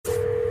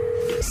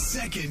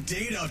Second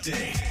date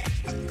update.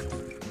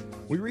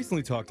 We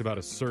recently talked about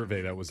a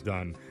survey that was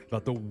done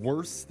about the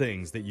worst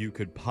things that you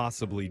could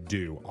possibly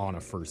do on a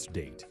first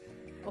date.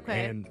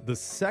 Okay. And the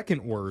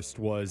second worst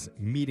was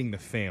meeting the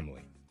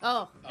family,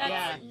 Oh,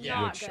 That's yeah.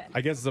 not which good.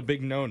 I guess is a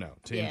big no-no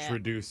to Yeah.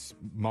 introduce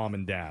mom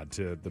and dad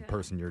to the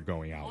person you're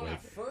going out On a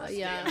with. first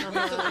yeah, date,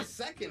 uh-huh. to the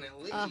second at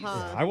least.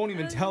 I won't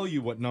even tell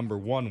you what number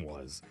one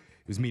was.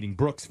 It was meeting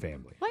Brooke's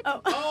family. What?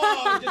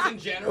 Oh, just in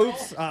general?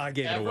 Oops, I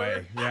gave Ever? it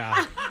away.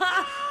 Yeah.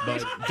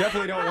 But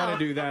definitely don't want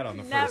to do that on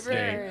the first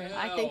Never. date.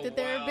 I think that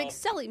they're a big wow.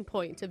 selling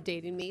point of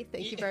dating me.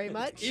 Thank you very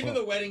much. Even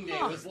the wedding day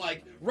was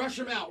like, rush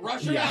him out,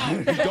 rush him Yeah,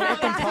 out. don't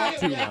let them talk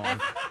too long.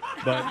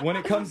 But when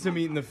it comes to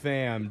meeting the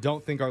fam,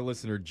 don't think our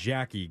listener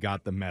Jackie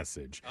got the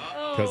message.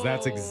 Because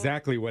that's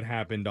exactly what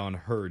happened on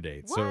her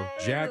date. So, What?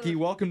 Jackie,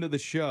 welcome to the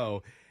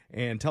show.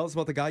 And tell us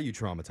about the guy you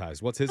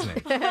traumatized. What's his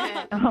name?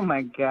 Oh,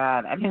 my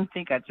God. I didn't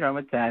think I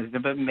traumatized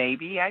him, but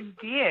maybe I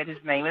did. His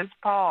name is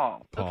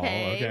Paul. Paul,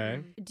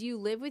 okay. Do you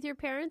live with your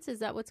parents? Is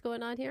that what's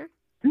going on here?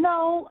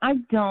 No, I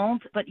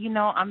don't. But,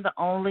 I'm the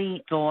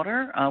only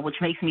daughter, which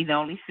makes me the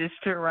only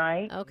sister,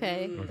 right?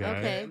 Okay.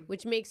 Okay.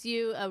 Which makes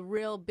you a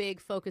real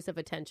big focus of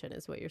attention,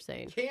 is what you're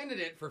saying.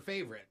 Candidate for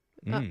favorite.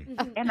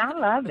 Mm. And I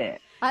love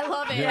it, I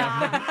love it.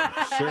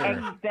 Yeah.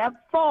 Sure. except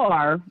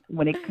for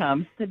when it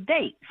comes to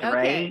dates, Okay.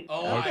 right?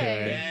 Oh, Okay.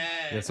 I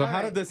bet. Yeah, so how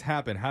All did this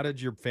happen? How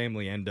did your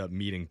family end up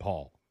meeting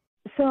Paul?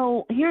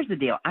 So here's the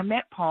deal. I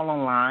met Paul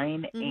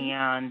online, Mhm.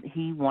 and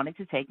he wanted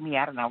to take me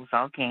out, and I was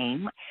all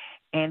game.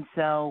 And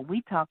so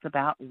we talked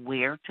about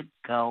where to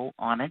go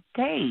on a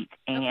date.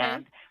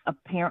 And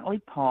apparently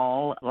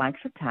Paul likes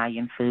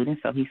Italian food, and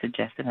so he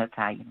suggested an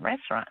Italian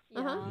restaurant.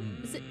 Uh-huh.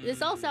 Mm.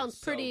 This all sounds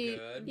So pretty,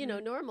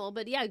 good. normal,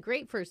 but yeah,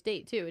 great first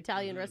date too.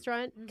 Italian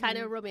restaurant, kind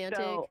of romantic.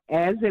 So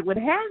as it would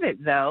have it,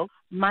 though,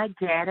 my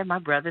dad and my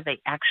brother, they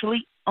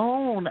actually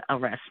own a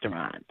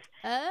restaurant.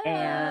 Oh.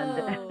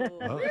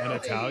 Oh, an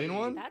Italian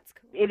one? That's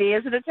cool. It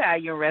is an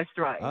Italian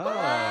restaurant. Oh.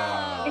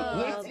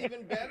 That's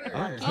even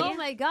better. Oh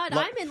my God,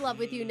 I'm in love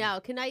with you now.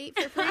 Can I eat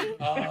for free?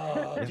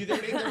 Oh, do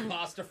they make their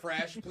pasta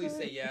fresh? Please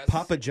say yes.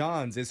 Papa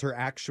John's is her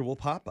actual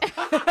papa.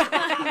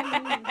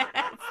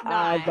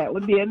 That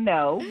would be a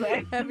no.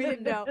 But I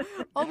mean, no.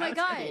 Oh my That's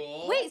God.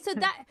 cool. Wait, so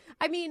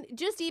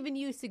just even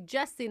you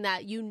suggesting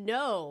that,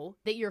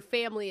 that your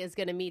family is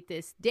going to meet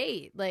this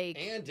date. Like,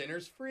 And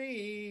dinner's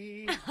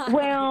free.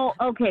 well,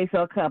 okay,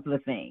 so a couple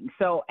of things.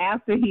 So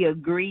after he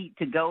agreed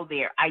to go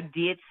there, I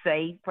did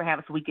say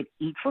perhaps we could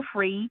eat for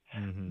free.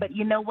 Mhm. But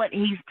you know what?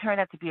 He's turned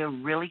out to be a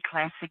really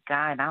classic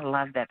guy, and I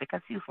love that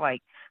because he's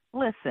like,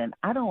 listen,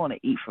 I don't want to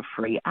eat for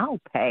free. I'll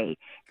pay.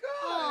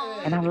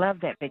 Good. And I love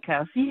that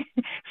because he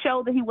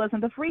showed that he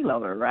wasn't a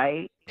freeloader,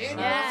 right? And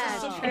Yeah. you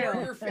also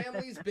support your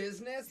family's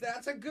business.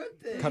 That's a good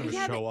thing. Kind of a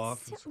Yeah, show but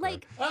off. It's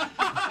like,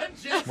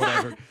 Just-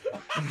 whatever.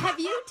 have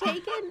you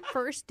taken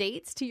first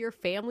dates to your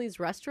family's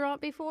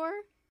restaurant before?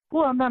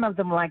 Well, none of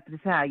them liked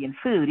Italian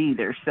food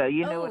either, so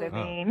you know what I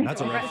Oh, mean?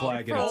 that's a red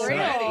flag in For itself. real?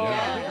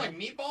 Yeah. Yeah. Like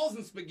meatballs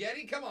and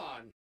spaghetti? Come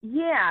on.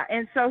 Yeah,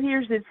 and so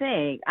here's the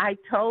thing. I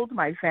told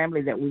my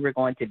family that we were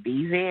going to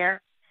be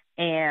there,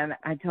 and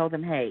I told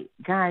them, hey,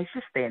 guys,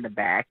 just stay in the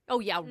back. Oh,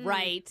 yeah,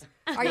 right.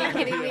 Are you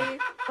kidding me?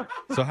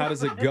 So how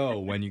does it go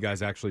when you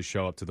guys actually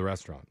show up to the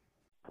restaurant?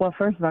 Well,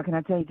 first of all, can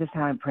I tell you just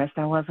how impressed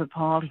I was with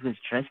Paul? He was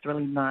dressed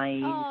really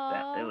nice.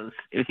 Aw.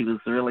 He was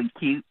really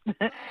cute.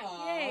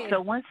 Aw.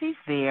 So once he's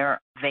there,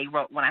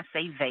 when I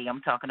say they,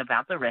 I'm talking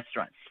about the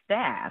restaurant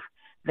staff.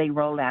 They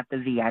roll out the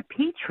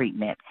VIP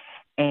treatment.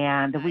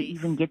 And we Nice.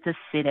 even get to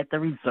sit at the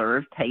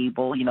reserved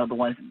table, the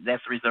ones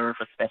that's reserved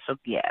for special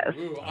guests.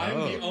 Ooh, I'm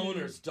the Oh.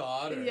 owner's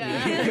daughter.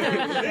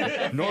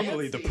 Yeah.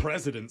 Normally the Fancy.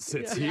 president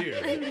sits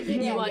here.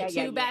 You want yeah,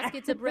 two yeah.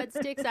 baskets of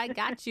breadsticks? I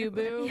got you,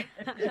 boo.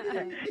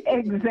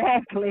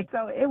 Exactly.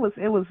 So it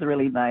was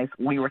really nice.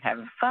 We were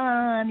having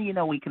fun,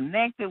 we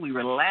connected, we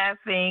were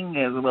laughing,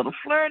 there was a little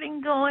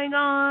flirting going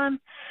on.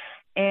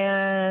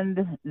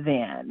 And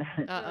then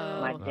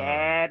Uh-oh. my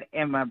dad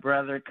and my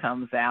brother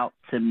comes out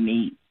to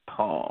meet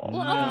Paul.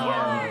 Well, of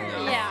No.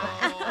 course. Yeah.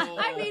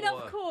 I mean,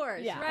 of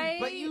course, Yeah. right?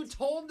 But you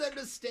told them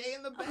to stay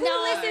in the back. Who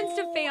listens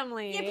to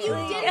family? If you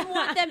didn't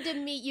want them to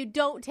meet you,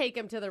 don't take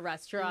them to the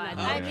restaurant.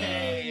 I mean,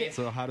 Okay.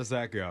 So how does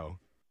that go?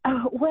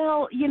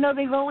 Well,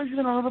 they've always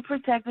been a little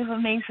protective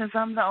of me since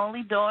I'm the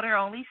only daughter,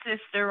 only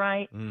sister,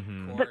 right?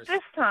 Mm-hmm. But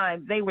this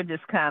time, they were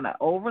just kind of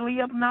overly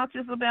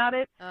obnoxious about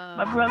it.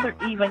 My Oh. brother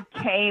even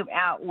came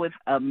out with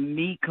a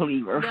meat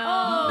cleaver. No.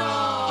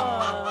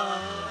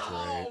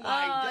 Oh,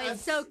 my God.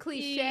 It's so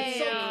cliche.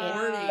 So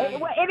corny.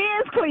 Well, it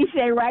is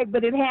cliche, right?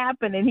 But it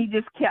happened, and he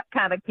just kept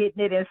kind of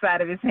getting it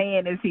inside of his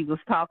hand as he was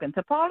talking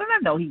to Paul. And I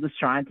know he was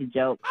trying to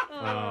joke.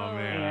 Oh,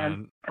 man.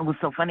 And it was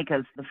so funny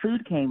because the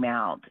food came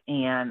out,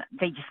 and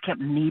they just kept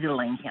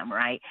needling him,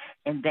 right?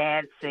 And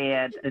Dad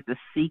said that the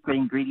secret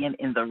ingredient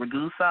in the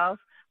ragu sauce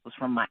was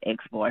from my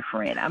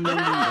ex-boyfriend. I mean,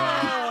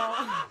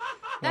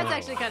 That's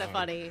actually kind of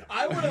funny.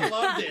 I would have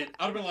loved it.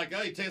 I'd have been like, oh,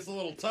 he tastes a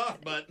little tough,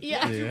 but Yeah.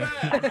 not too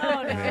Yeah. bad.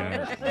 Oh, no.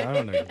 Yeah, I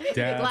don't know. Glad I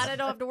Dads,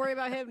 don't have to worry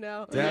about him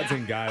now. dads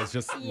and guys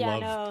just Yeah,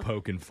 love no.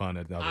 poking fun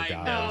at other I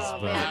guys. know.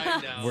 but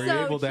I know. were you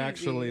So able to cheesy.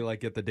 actually like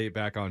get the date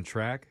back on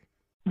track?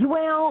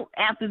 Well,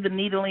 after the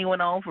needling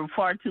went on for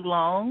far too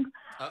long,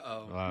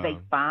 Uh-oh. they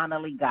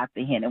finally got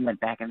the hint and went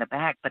back in the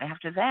back. But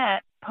after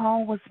that,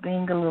 Paul was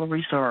being a little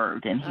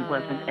reserved and he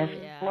wasn't as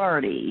yeah.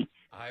 flirty.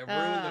 I ruined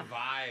the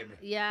vibe.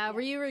 Yeah,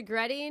 were you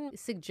regretting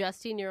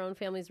suggesting your own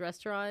family's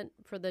restaurant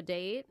for the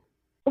date?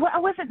 Well, I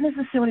wasn't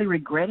necessarily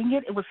regretting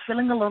it. It was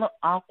feeling a little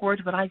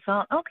awkward, but I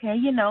thought, okay,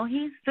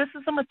 this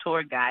is a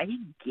mature guy. He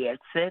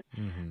gets it.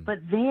 Mm-hmm. But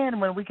then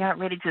when we got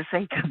ready to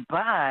say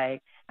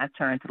goodbye, I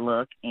turned to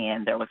look,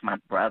 and there was my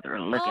brother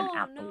looking Oh,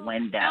 out the no.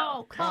 window.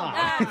 Oh, come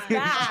on.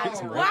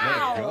 Just let it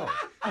Wow.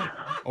 go.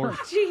 Or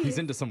he's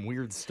into some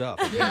weird stuff.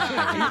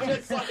 Yeah,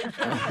 it's like,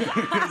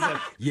 He's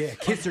like, yeah,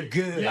 kids are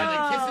good. yeah,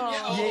 the kissing.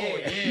 Yeah. Oh,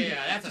 Yeah.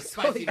 yeah, that's a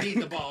spicy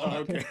meatball.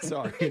 Okay,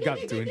 sorry, you got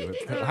too into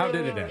it. How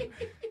did it end?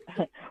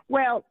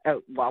 Well,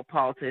 while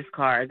Paul's his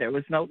car, there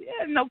was no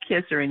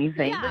kiss or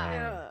anything.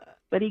 Yeah.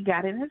 But he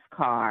got in his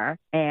car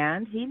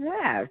and he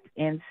left.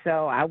 And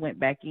so I went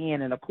back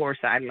in, and of course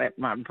I let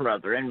my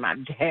brother and my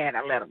dad,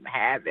 I let them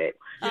have it.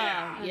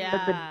 Yeah. Yeah.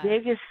 But the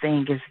biggest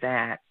thing is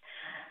that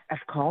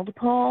I've called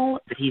Paul,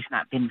 but he's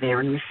not been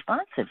very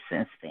responsive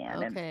since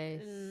then. And Okay.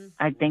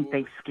 I think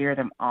they've scared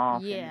him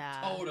off. and Yeah.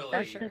 Totally.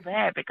 That's too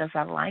bad because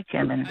I like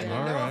him. And I mean,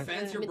 All no right.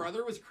 offense, your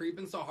brother was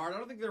creeping so hard. I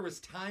don't think there was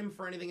time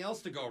for anything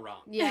else to go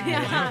wrong. Yeah.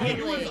 Like,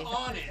 he was Absolutely.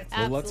 on it.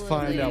 Well, let's find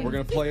Absolutely. out. We're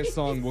going to play a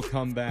song. We'll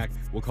come back.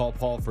 We'll call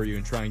Paul for you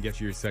and try and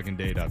get you your second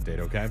date update,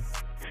 okay?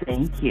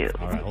 thank you.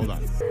 All right, hold on.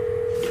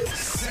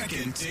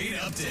 Second date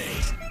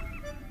update.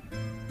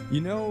 You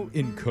know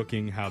in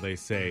cooking how they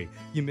say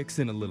you mix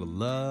in a little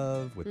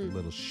love with a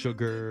little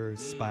sugar,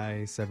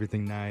 spice,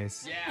 everything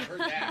nice? Yeah, I heard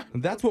that.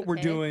 That's what we're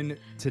Okay. doing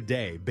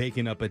today,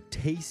 baking up a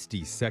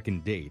tasty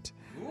second date.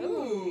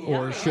 Ooh.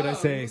 Or should I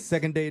say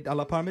second date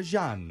alla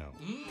Parmigiano?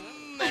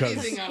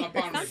 Anything on a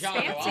Parmigiano,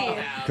 fancy. I'll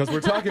have. Because we're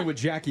talking with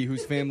Jackie,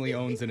 whose family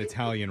owns an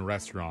Italian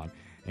restaurant,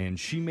 and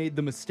she made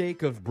the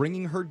mistake of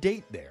bringing her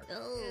date there.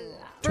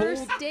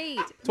 First date.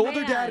 Told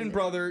her Man. dad and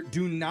brother,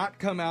 do not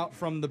come out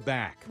from the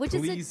back. Which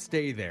is Please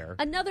stay there.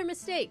 Another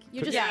mistake.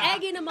 You're just Yeah.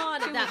 egging him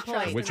on at that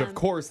point. Which, of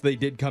course, they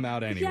did come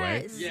out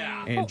anyway. Yes.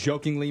 Yeah. And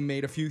jokingly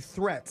made a few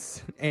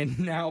threats. And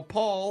now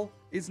Paul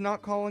is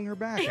not calling her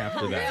back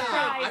after Yeah,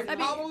 that. I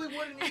probably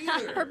wouldn't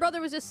either. Her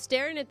brother was just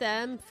staring at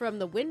them from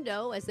the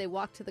window as they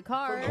walked to the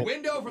car. From the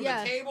window, from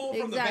Yeah, the table,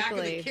 from the back of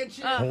the exactly.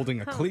 kitchen.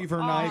 Holding a cleaver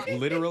knife,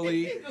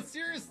 literally. No,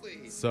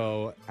 seriously.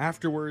 So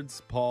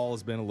afterwards, Paul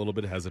has been a little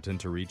bit hesitant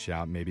to reach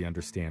out, maybe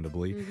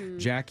understandably. Mm-hmm.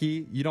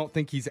 Jackie, you don't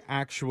think he's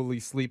actually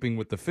sleeping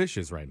with the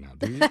fishes right now,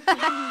 do you?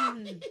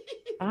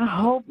 I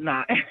hope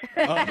not.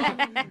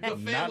 The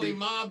family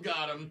mob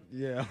got him.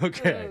 Yeah,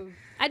 okay.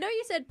 I know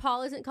you said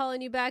Paul isn't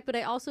calling you back, but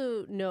I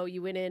also know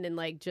you went in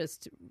and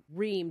just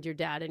reamed your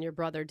dad and your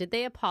brother. Did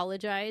they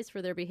apologize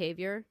for their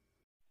behavior?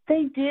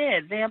 They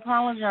did. They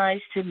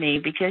apologized to me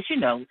because,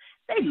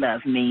 they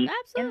love me.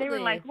 Absolutely. And they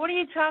were like, what are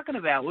you talking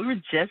about? We were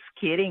just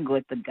kidding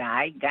with the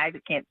guy. Guy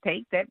that can't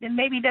take that, then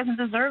maybe he doesn't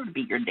deserve to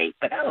be your date.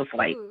 But I was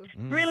like, Ooh.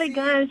 really,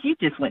 guys? You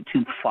just went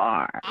too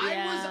far. I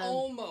was Yeah.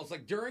 almost,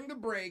 during the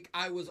break,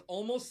 I was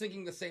almost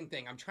thinking the same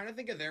thing. I'm trying to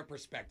think of their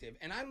perspective.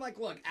 And I'm like,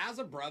 look, as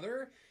a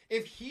brother,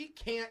 if he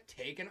can't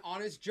take an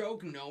honest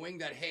joke knowing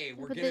that, hey,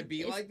 we're But going to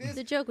be like this,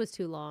 The joke was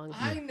too long.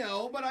 I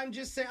know, but I'm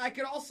just saying, I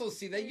could also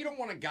see that you don't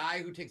want a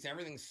guy who takes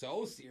everything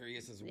so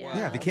serious as well.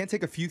 Yeah, if he can't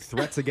take a few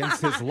threats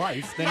against his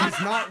life, then he's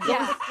not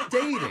worth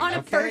dating. On a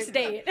okay? first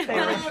date. They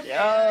were jokes.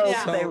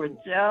 Yeah. They were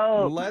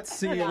jokes. Let's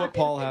see what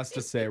Paul has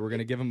to say. We're going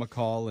to give him a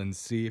call and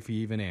see if he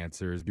even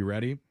answers. You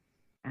ready?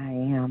 I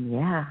am,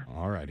 yeah.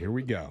 All right, here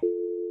we go.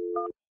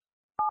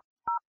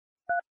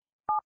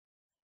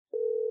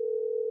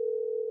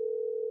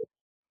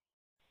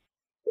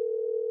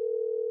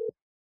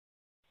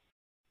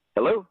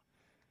 Hello?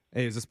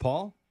 Hey, is this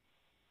Paul?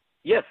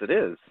 Yes, it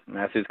is. May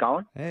I ask who's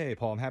calling? Hey,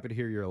 Paul, I'm happy to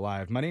hear you're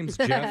alive. My name's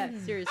Jeff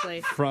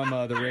Seriously. from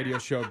the radio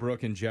show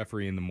Brooke and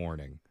Jeffrey in the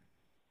Morning.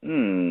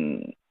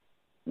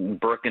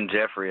 Brooke and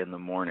Jeffrey in the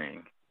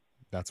morning.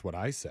 That's what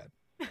I said.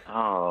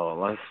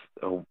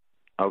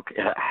 Okay.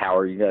 How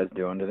are you guys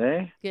doing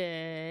today?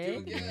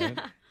 Good.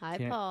 Good. Hi,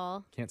 Can't-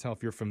 Paul. Can't tell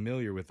if you're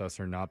familiar with us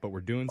or not, but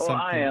we're doing Well,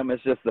 something. I am.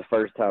 It's just the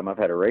first time I've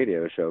had a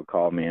radio show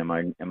call me. Am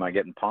I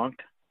getting punked?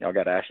 Y'all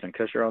got Ashton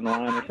Kutcher on the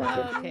line or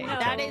something? Okay, no.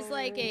 that is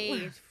like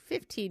a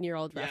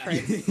 15-year-old Yeah.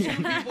 reference.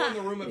 Some people in the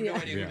room have no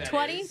idea Yeah. who that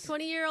 20? is.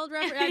 20-year-old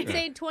reference? I'm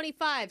saying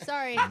 25.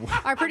 Sorry.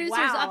 Our producer's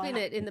Wow. upping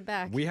it in the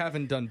back. We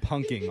haven't done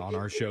punking on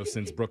our show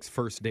since Brooke's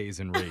first days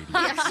in radio.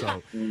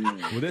 So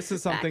well, this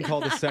is something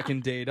called a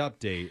second date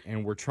update,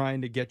 and we're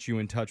trying to get you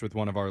in touch with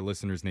one of our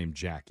listeners named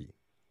Jackie.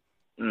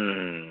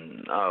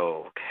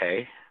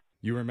 Okay.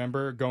 You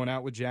remember going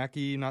out with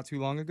Jackie not too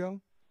long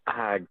ago?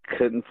 I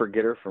couldn't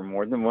forget her for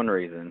more than one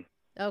reason.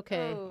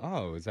 Okay.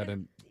 Oh, is that a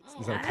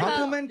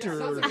compliment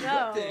Sounds or? like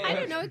a good thing. I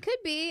don't know. It could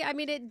be. I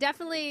mean, it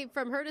definitely,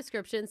 from her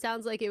description,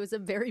 sounds like it was a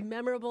very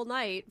memorable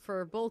night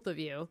for both of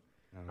you.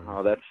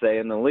 Oh, that's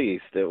saying the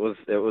least. It was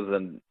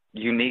a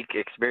unique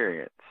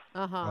experience.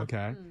 Uh-huh.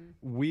 Okay.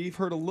 We've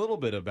heard a little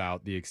bit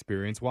about the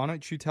experience. Why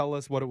don't you tell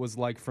us what it was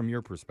like from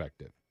your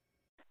perspective?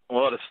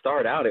 Well, to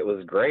start out, it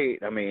was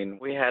great. I mean,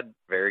 we had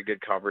very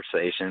good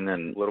conversation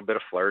and a little bit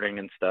of flirting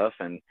and stuff.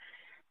 And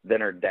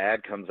then her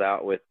dad comes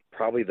out with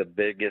probably the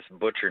biggest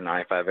butcher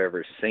knife I've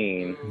ever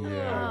seen.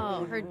 Yeah.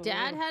 Oh, her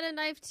dad had a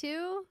knife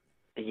too?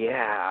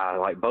 Yeah,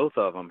 like both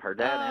of them, her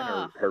dad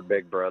and her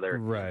big brother.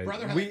 Right.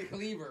 Brother had a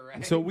cleaver,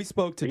 right? So we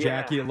spoke to Yeah.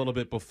 Jackie a little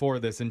bit before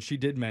this, and she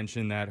did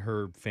mention that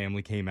her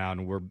family came out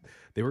and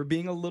they were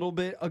being a little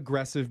bit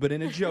aggressive, but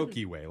in a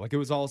jokey way. Like it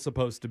was all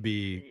supposed to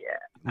be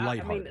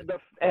lighthearted. I mean,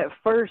 at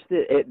first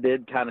it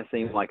did kind of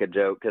seem like a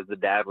joke because the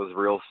dad was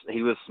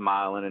he was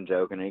smiling and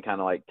joking, and he kind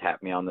of like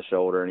tapped me on the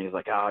shoulder, and he's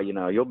like, oh,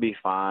 you'll be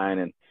fine.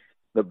 And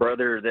the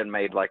brother then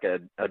made like a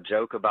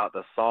joke about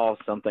the sauce,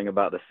 something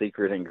about the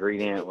secret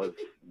ingredient was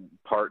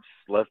parts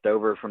left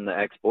over from the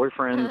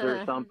ex-boyfriends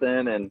or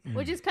something. And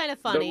Which is kind of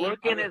funny. the look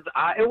in his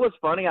eye, it was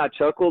funny. I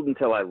chuckled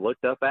until I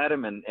looked up at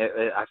him, and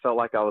I felt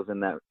like I was in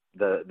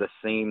the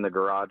scene, the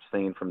garage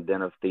scene from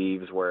Den of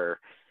Thieves,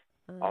 where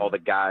all the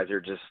guys are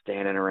just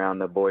standing around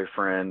the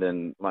boyfriend,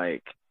 and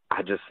like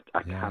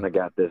I kind of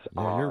got this.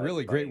 Yeah, you're odd,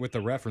 really great like- with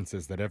the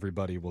references that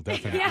everybody will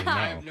definitely Yeah.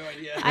 I have know. no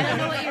idea. I don't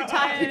know what you're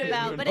talking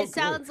about, but No it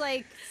sounds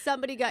like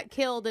somebody got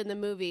killed in the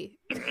movie.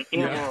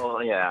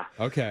 Yeah,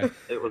 Okay.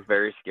 it was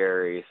very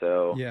scary.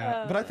 So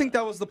Yeah. But I think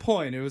that was the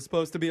point. It was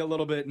supposed to be a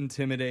little bit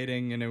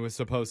intimidating, and it was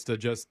supposed to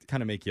just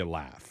kind of make you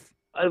laugh.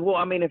 Well,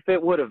 I mean, if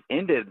it would have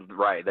ended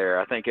right there,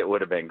 I think it would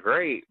have been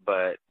great.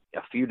 But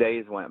a few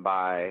days went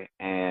by,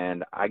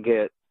 and I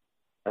get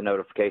a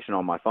notification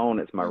on my phone.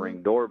 It's my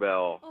Ring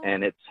doorbell,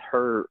 and it's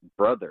her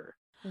brother.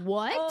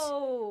 What?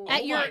 Oh.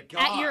 At your my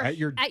God.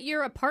 at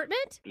your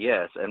apartment?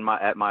 Yes, at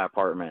my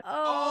apartment.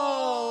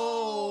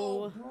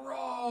 Oh, Oh.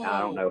 bro. I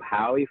don't know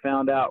how he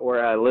found out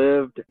where I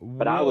lived,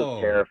 but I was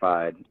Whoa.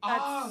 terrified.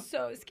 That's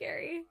so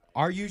scary.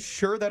 Are you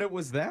sure that it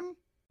was them?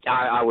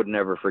 I would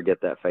never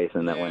forget that face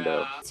in that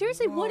window.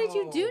 Seriously, what did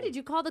you do? Did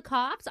you call the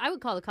cops? I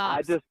would call the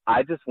cops.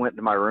 I just went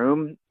to my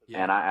room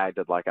Yeah. and I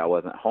acted like I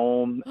wasn't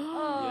home.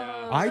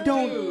 Yeah. I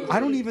don't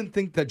Dude. even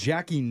think that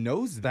Jackie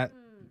knows that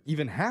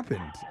even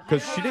happened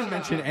because she didn't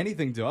mention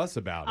anything to us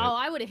about it. Oh,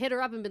 I would have hit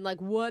her up and been like,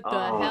 "What the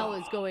Oh. hell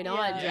is going on,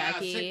 Yeah,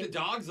 Jackie?" sick the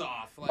dogs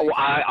off. Like, Oh,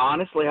 I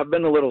honestly have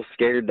been a little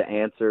scared to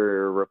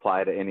answer or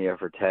reply to any of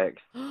her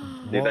texts.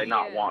 Do they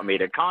not want me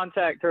to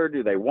contact her?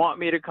 Do they want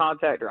me to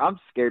contact her? I'm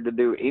scared to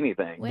do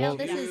anything. Well,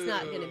 this is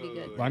not going to be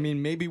good. I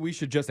mean, maybe we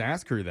should just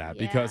ask her that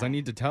because Yeah. I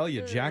need to tell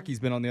you, Jackie's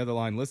been on the other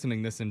line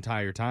listening this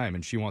entire time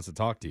and she wants to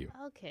talk to you.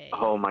 Okay.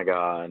 Oh my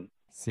God.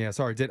 Yeah,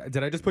 sorry. Did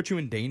I just put you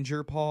in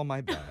danger, Paul?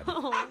 My bad.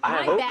 Oh, I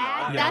my hope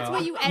bad. not. That's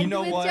what you end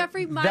know with, what?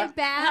 Jeffrey. My That-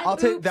 bad. I'll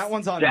take Oops. that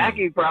one's on me.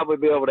 Jackie'd probably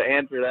be able to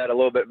answer that a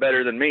little bit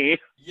better than me.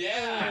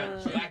 yeah,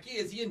 Jackie,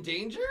 is he in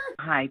danger?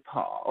 Hi,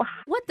 Paul.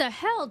 What the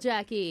hell,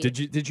 Jackie?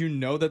 Did you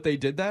know that they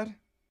did that?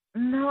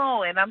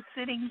 No, and I'm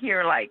sitting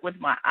here like with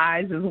my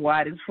eyes as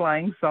wide as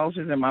flying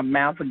saucers and my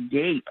mouth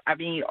agape. I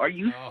mean, are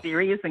you Oh.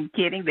 serious and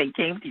kidding? They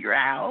came to your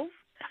house?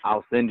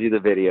 I'll send you the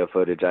video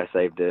footage. I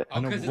saved it.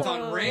 Oh, because it's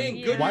on Ring.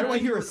 yeah. Good. Why do I thing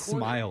hear you a recorded.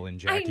 smile in I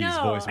Jackie's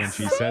know. voice when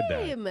she said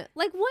that? Same.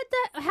 Like, what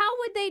the? How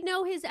would they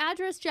know his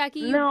address,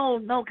 Jackie? No,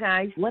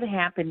 guys. What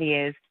happened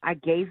is I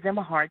gave them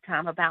a hard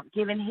time about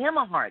giving him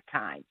a hard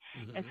time.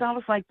 And so I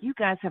was like, you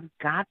guys have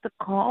got to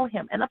call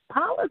him and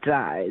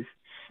apologize.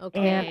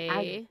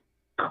 Okay.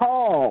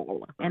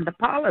 Call and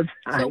apologize.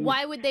 So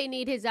why would they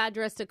need his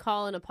address to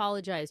call and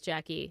apologize,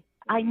 Jackie?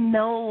 I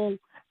know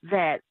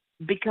that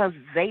because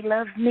they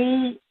love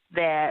me,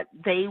 that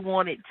they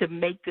wanted to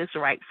make this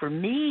right for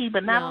me,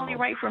 but not No. only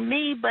right for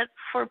me, but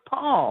for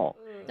Paul.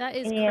 That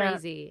is Yeah.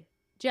 crazy.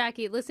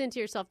 Jackie, listen to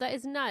yourself. That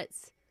is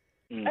nuts.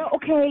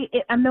 Okay,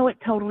 I know it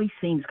totally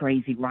seems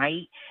crazy,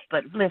 right?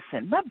 But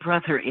listen, my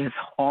brother is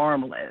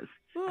harmless.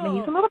 I mean,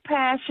 he's a little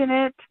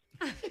passionate,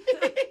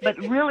 but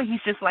really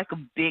he's just like a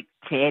big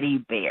teddy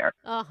bear.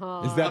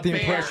 Uh-huh. Is that A the bear.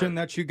 impression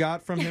that you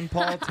got from him,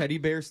 Paul? Teddy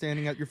bear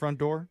standing at your front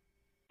door?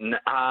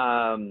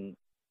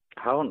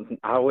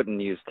 I wouldn't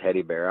use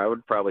teddy bear. I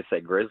would probably say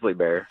grizzly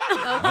bear.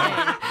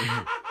 Okay.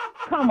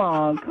 Come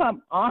on.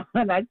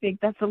 I think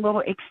that's a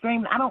little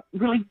extreme. I don't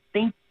really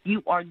think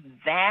you are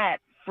that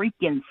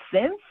freaking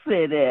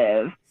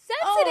sensitive.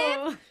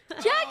 Sensitive?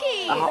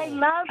 Jackie! They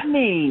love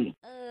me.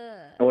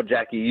 Well,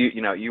 Jackie,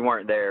 you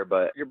weren't there,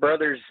 but your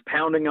brother's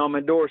pounding on my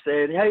door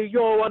saying, "Hey,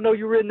 yo, I know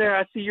you're in there.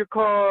 I see your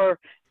car."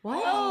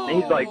 What?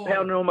 And he's like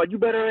pounding on my. You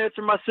better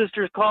answer my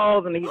sister's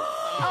calls, and he.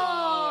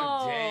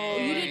 Oh,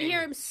 dang. You didn't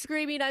hear him arms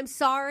screaming, "I'm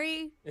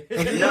sorry"?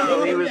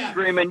 No, he was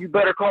screaming, "You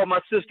better call my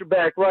sister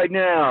back right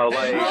now!"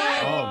 Like, Oh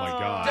my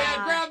God.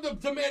 Dad, grab the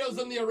tomatoes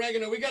and the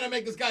oregano. We gotta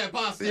make this guy a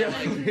pasta.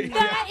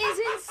 That is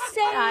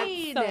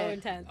insane. That's so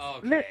intense.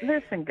 Okay.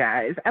 Listen,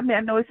 guys. I mean,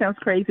 I know it sounds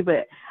crazy,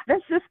 but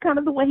that's just kind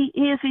of the way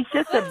he is. He's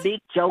just a big,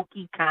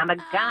 jokey kind of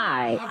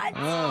guy. It's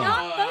Oh.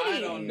 not funny.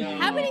 I don't know.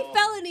 How many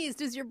felonies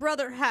does your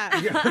brother have?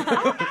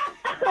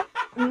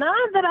 None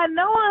that I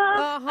know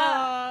of.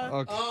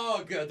 Uh-huh.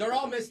 Oh, good. They're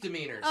all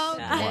misdemeanors.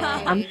 Okay.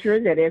 Wow. I'm sure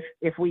that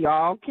if we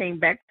all came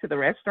back to the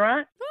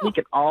restaurant, we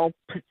could all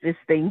put this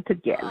thing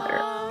together.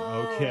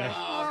 Okay.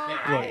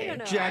 Okay.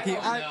 Look, Jackie,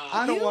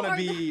 I don't You want to are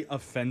be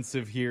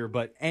offensive here,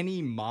 but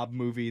any mob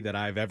movie that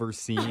I've ever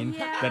seen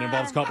that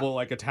involves a couple of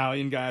like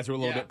Italian guys who are a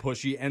little bit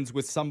pushy ends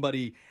with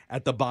somebody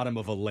at the bottom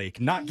of a lake,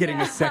 not getting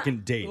a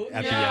second date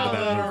at the end of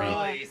that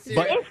movie.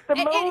 But It's the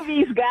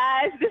movies,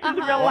 guys. This is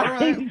real life.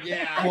 Alright.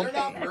 Yeah, they're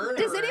not murderers.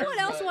 Does anyone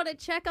else but- want to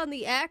check on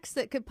the ex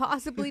that could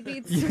possibly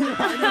be? you're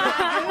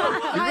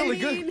really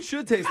good.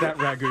 Should taste that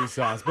ragu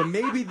sauce. But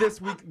maybe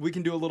this week we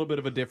can do a little bit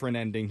of a different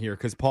ending here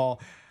because,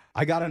 Paul,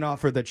 I got an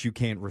offer that you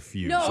can't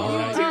refuse. No, all you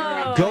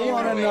right? do. Go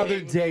on another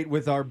date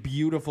with our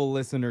beautiful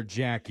listener,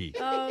 Jackie.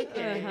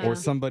 Okay. Or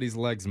somebody's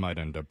legs might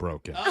end up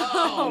broken.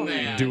 Oh,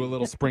 man. Do a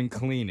little spring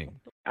cleaning.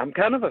 I'm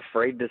kind of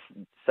afraid to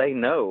say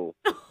no.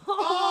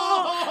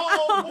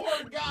 Oh,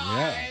 poor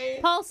guy.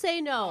 Paul,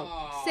 say no.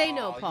 Oh, Say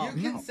no, Paul.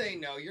 You can say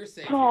no. You're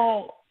safe.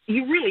 Paul,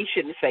 you really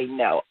shouldn't say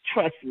no.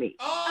 Trust me.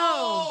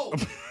 Oh.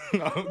 Okay.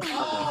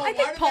 Oh, I think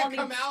why did Paul that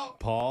come needs- out?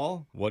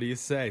 Paul, what do you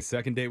say?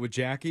 Second date with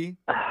Jackie?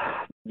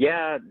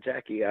 Yeah,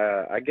 Jackie,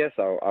 I guess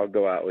I'll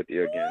go out with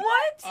you again.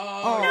 What?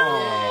 Oh,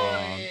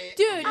 yay.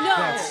 Dude, no.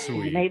 That's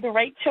You sweet. made the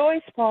right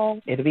choice,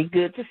 Paul. It'll be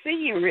good to see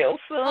you real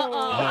soon.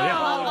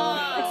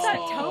 yeah. What's that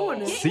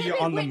tone? See you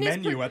on the Witness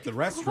menu at the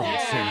restaurant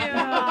soon.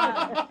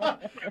 Yeah.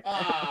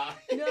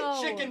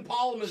 No. Chicken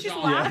parmesan. She's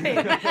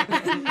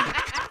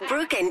laughing.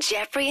 Brooke and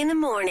Jeffrey in the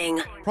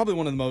morning. Probably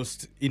one of the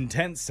most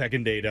intense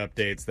second date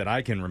updates that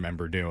I can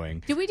remember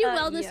doing. Do we do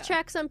wellness yeah.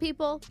 checks on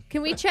people?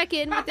 Can we check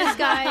in with this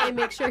guy and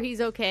make sure he's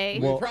okay?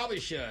 We Well, probably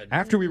should.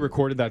 After we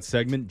recorded that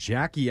segment,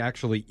 Jackie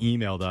actually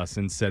emailed us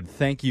and said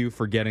thank you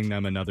for getting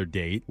them another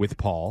date with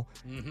Paul.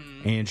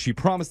 And she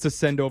promised to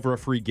send over a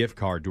free gift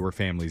card to her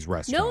family's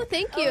restaurant. No,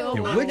 thank you.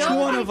 Yeah, which No,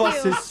 one thank of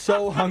us you. is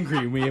so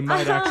hungry we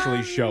might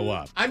actually show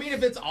up? I mean,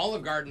 if it's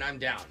Olive Garden, I'm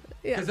down.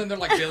 Yeah. Because then they're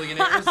like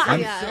billionaires.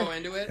 I'm Yeah. so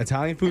into it.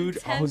 Italian food,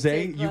 I'm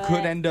Jose, tempted, you but-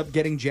 could end up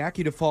getting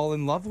Jackie to fall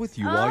in love with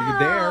you while you're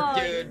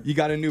there. Dude. You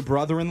got a new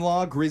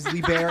brother-in-law,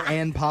 Grizzly Bear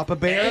and Papa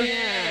Bear,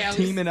 Hey, at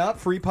teaming up,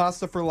 free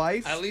pasta for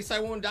life. At least I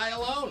won't die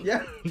alone.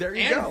 Yeah, there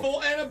you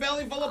go. And a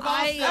belly full of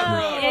pasta.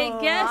 I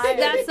guess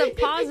that's a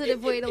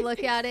positive way to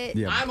look at it.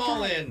 Yeah. I'm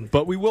all in.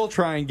 But we will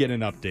try and get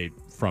an update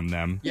from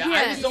them. Yeah, I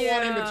Yeah. just don't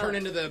want him to Yeah. turn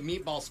into the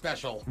meatball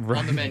special on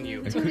Right. the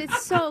menu. Dude,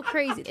 it's so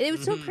crazy. It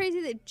was so crazy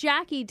that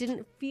Jackie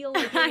didn't feel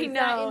like it I was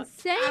know.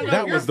 that insane.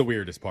 That was the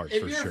weirdest part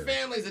If for your sure.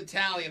 family's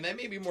Italian, that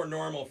may be more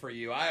normal for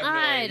you. I have no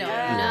I idea.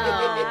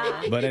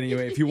 don't know. But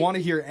anyway, if you want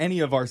to hear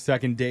any of our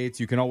second dates,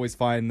 you can always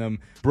find them,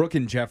 Brooke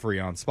and Jeffrey,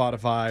 on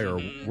Spotify or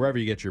wherever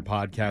you get your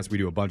podcast. We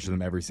do a bunch of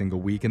them every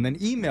single week. And then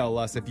email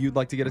us if you'd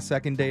like to get a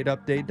second date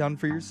update done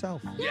for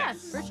yourself.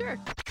 Yes, for sure.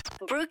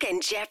 Brooke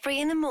and Jeffrey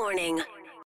in the morning.